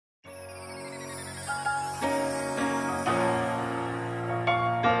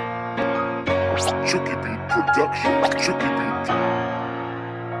Chucky Beat Production. Chucky Beat.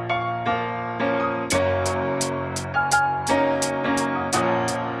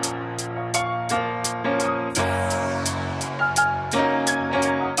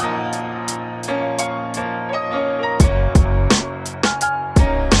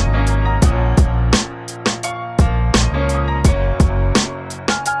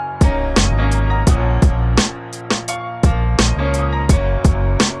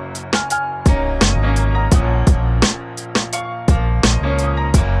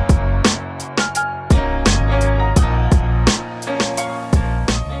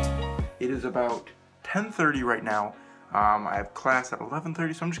 It is about 10:30 right now. I have class at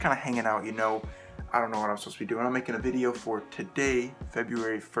 11:30, so I'm just kind of hanging out, you know. I don't know what I'm supposed to be doing. I'm making a video for today,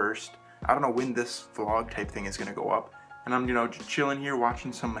 February 1st. I don't know when this vlog type thing is going to go up. And I'm, you know, just chilling here,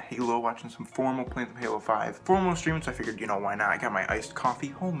 watching some Halo, watching some Formal, playing some Halo 5. Formal streaming, so I figured, you know, why not? I got my iced coffee,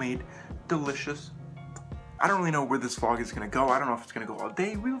 homemade, delicious. I don't really know where this vlog is going to go. I don't know if it's going to go all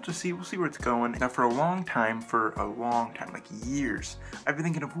day. We'll just see. We'll see where it's going. Now, for a long time, like years, I've been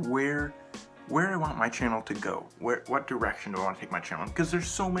thinking of where I want my channel to go. What direction do I want to take my channel in? Because there's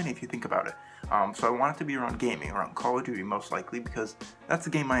so many if you think about it. So I want it to be around gaming, around Call of Duty most likely, because that's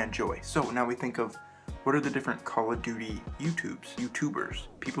the game I enjoy. So now we think of what are the different Call of Duty YouTubers,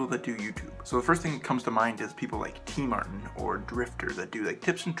 people that do YouTube. So the first thing that comes to mind is people like T Martin or Drifter that do like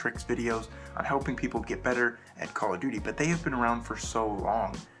tips and tricks videos on helping people get better at Call of Duty, but they have been around for so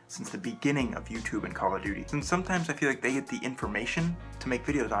long, since the beginning of YouTube and Call of Duty. And sometimes I feel like they get the information to make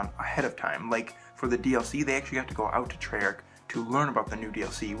videos on ahead of time. Like for the DLC, they actually got to go out to Treyarch to learn about the new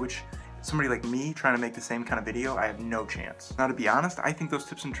DLC, which somebody like me trying to make the same kind of video, I have no chance. Now, to be honest, I think those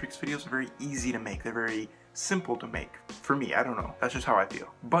tips and tricks videos are very easy to make. They're very simple to make. For me, I don't know. That's just how I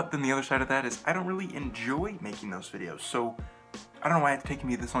feel. But then the other side of that is I don't really enjoy making those videos. So I don't know why it's taken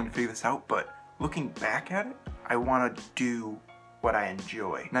me this long to figure this out, but looking back at it, I want to do what I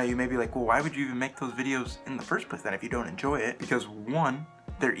enjoy. Now you may be like, well, why would you even make those videos in the first place then if you don't enjoy it? Because one,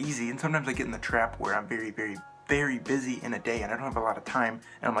 they're easy, and sometimes I get in the trap where I'm very busy in a day and I don't have a lot of time,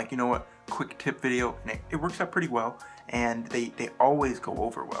 and I'm like, you know what, quick tip video, and it works out pretty well, and they always go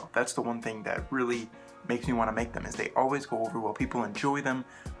over well. That's the one thing that really makes me want to make them, is they always go over well. People enjoy them,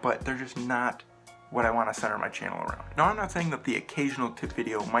 but they're just not what I want to center my channel around. Now, I'm not saying that the occasional tip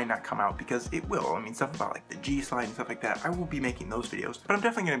video might not come out, because it will. I mean, stuff about like the G-slide and stuff like that, I will be making those videos, but I'm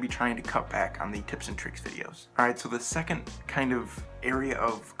definitely going to be trying to cut back on the tips and tricks videos. Alright, so the second kind of area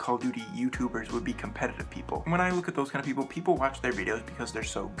of Call of Duty YouTubers would be competitive people. When I look at those kind of people, people watch their videos because they're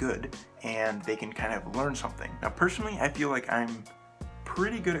so good and they can kind of learn something. Now, personally, I feel like I'm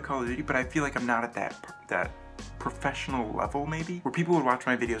pretty good at Call of Duty, but I feel like I'm not at that professional level, maybe, where people would watch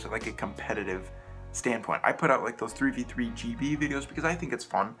my videos at like a competitive standpoint. I put out like those 3v3 GB videos because I think it's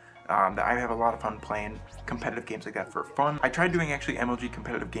fun. That I have a lot of fun playing competitive games like that for fun. I tried doing actually MLG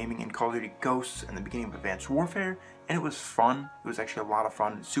competitive gaming in Call of Duty Ghosts in the beginning of Advanced Warfare, and it was fun. It was actually a lot of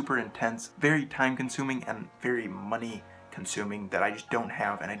fun, super intense, very time consuming, and very money consuming that I just don't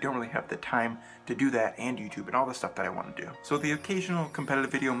have, and I don't really have the time to do that, and YouTube and all the stuff that I want to do. So the occasional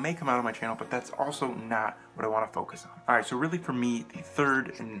competitive video may come out on my channel, but that's also not what I want to focus on. Alright, so really for me, the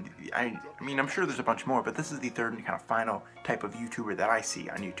third, and I mean, I'm sure there's a bunch more, but this is the third and kind of final type of YouTuber that I see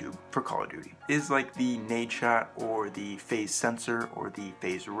on YouTube for Call of Duty, is like the Nadeshot or the FaZe Sensor or the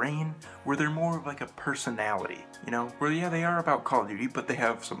FaZe Rain, where they're more of like a personality, you know, where yeah, they are about Call of Duty, but they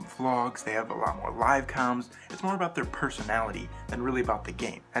have some vlogs, they have a lot more live comms. It's more about their personality than really about the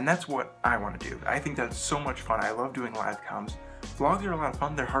game, and that's what I want to do. I think that's so much fun. I love doing live comms. Vlogs are a lot of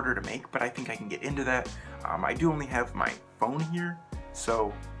fun. They're harder to make, but I think I can get into that. I do only have my phone here,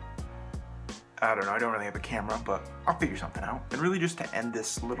 so I don't know, I don't really have a camera, but I'll figure something out. And really, just to end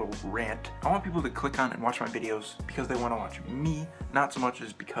this little rant, I want people to click on and watch my videos because they want to watch me, not so much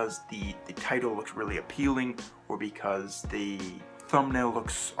as because the title looks really appealing or because the thumbnail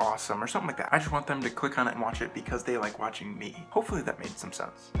looks awesome or something like that. I just want them to click on it and watch it because they like watching me. Hopefully that made some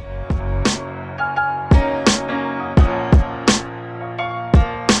sense.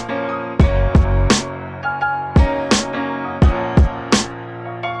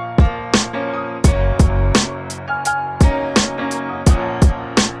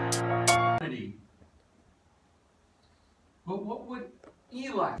 But what would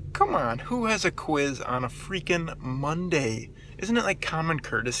Eli? Come on, who has a quiz on a freaking Monday? Isn't it like common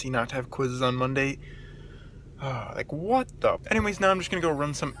courtesy not to have quizzes on Monday? Like what the? Anyways, now I'm just gonna go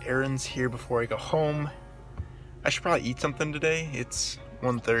run some errands here before I go home. I should probably eat something today. It's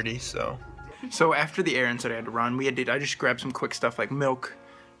 1:30, so. So after the errands that I had to run, I just grabbed some quick stuff like milk,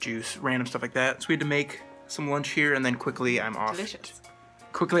 juice, random stuff like that. So we had to make some lunch here, and then quickly I'm off. Delicious.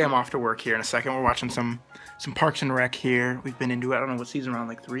 quickly, I'm off to work here in a second. We're watching some Parks and Rec here. We've been into, I don't know what season we're on,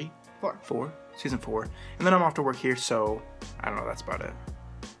 like 3? 4. Season 4. And then I'm off to work here, so I don't know, that's about it.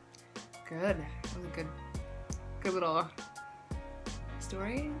 Good. That was a good little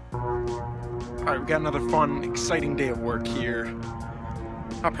story. Alright, we got another fun, exciting day of work here.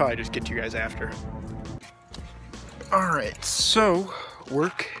 I'll probably just get to you guys after. Alright, so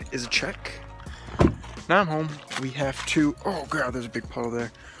work is a check. Now I'm home. We have to, oh god, there's a big puddle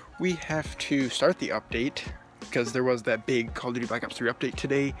there. We have to start the update because there was that big Call of Duty Black Ops 3 update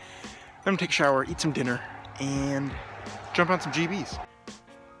today. Then I'm gonna take a shower, eat some dinner, and jump on some GBs.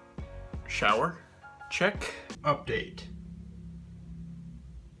 Shower, check, update.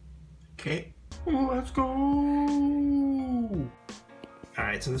 Okay, let's go.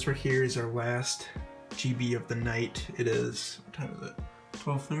 Alright, so this right here is our last GB of the night. It is, what time is it?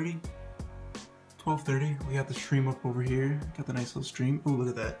 12:30? 12:30. We got the stream up over here. Got the nice little stream. Ooh, look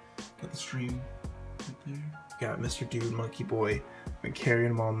at that. Got the stream right there. Got Mr. Dude, Monkey Boy. Been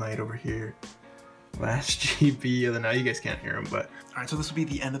carrying him all night over here. Last GB of the night. You guys can't hear him, but. Alright, so this will be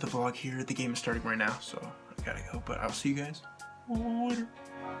the end of the vlog here. The game is starting right now, so I gotta go. But I'll see you guys later.